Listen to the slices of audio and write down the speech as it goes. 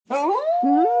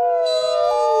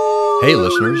Hey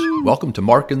listeners, welcome to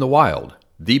Mark in the Wild,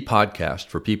 the podcast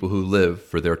for people who live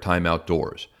for their time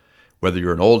outdoors. Whether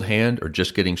you're an old hand or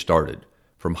just getting started,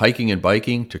 from hiking and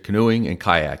biking to canoeing and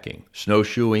kayaking,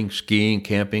 snowshoeing, skiing,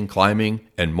 camping, climbing,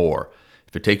 and more.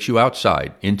 If it takes you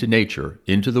outside, into nature,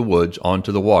 into the woods,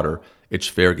 onto the water, it's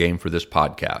fair game for this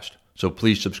podcast. So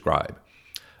please subscribe.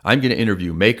 I'm going to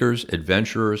interview makers,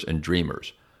 adventurers, and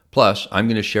dreamers. Plus, I'm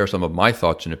going to share some of my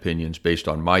thoughts and opinions based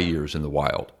on my years in the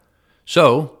wild.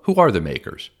 So, who are the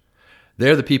makers?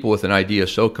 They're the people with an idea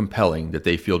so compelling that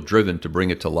they feel driven to bring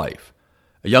it to life.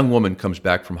 A young woman comes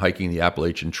back from hiking the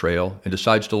Appalachian Trail and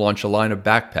decides to launch a line of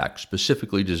backpacks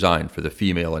specifically designed for the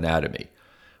female anatomy.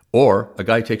 Or a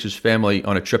guy takes his family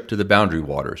on a trip to the Boundary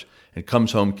Waters and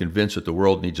comes home convinced that the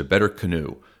world needs a better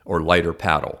canoe or lighter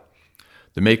paddle.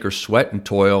 The makers sweat and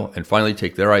toil and finally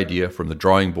take their idea from the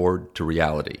drawing board to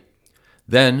reality.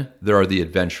 Then there are the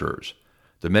adventurers,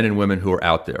 the men and women who are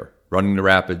out there, running the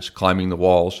rapids, climbing the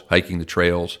walls, hiking the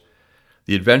trails.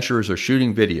 The adventurers are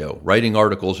shooting video, writing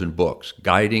articles and books,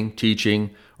 guiding,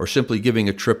 teaching, or simply giving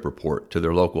a trip report to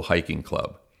their local hiking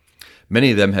club.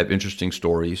 Many of them have interesting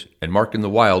stories, and Mark in the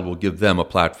Wild will give them a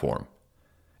platform.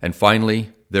 And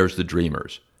finally, there's the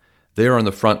dreamers. They are on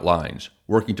the front lines,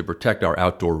 working to protect our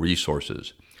outdoor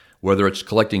resources. Whether it's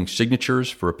collecting signatures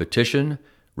for a petition,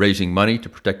 raising money to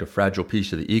protect a fragile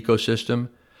piece of the ecosystem,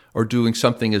 or doing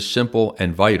something as simple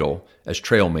and vital as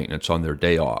trail maintenance on their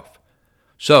day off.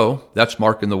 So, that's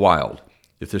Mark in the Wild.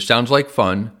 If this sounds like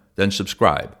fun, then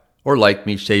subscribe, or like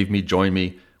me, save me, join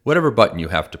me, whatever button you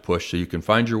have to push so you can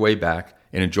find your way back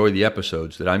and enjoy the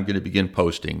episodes that I'm going to begin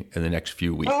posting in the next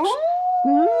few weeks.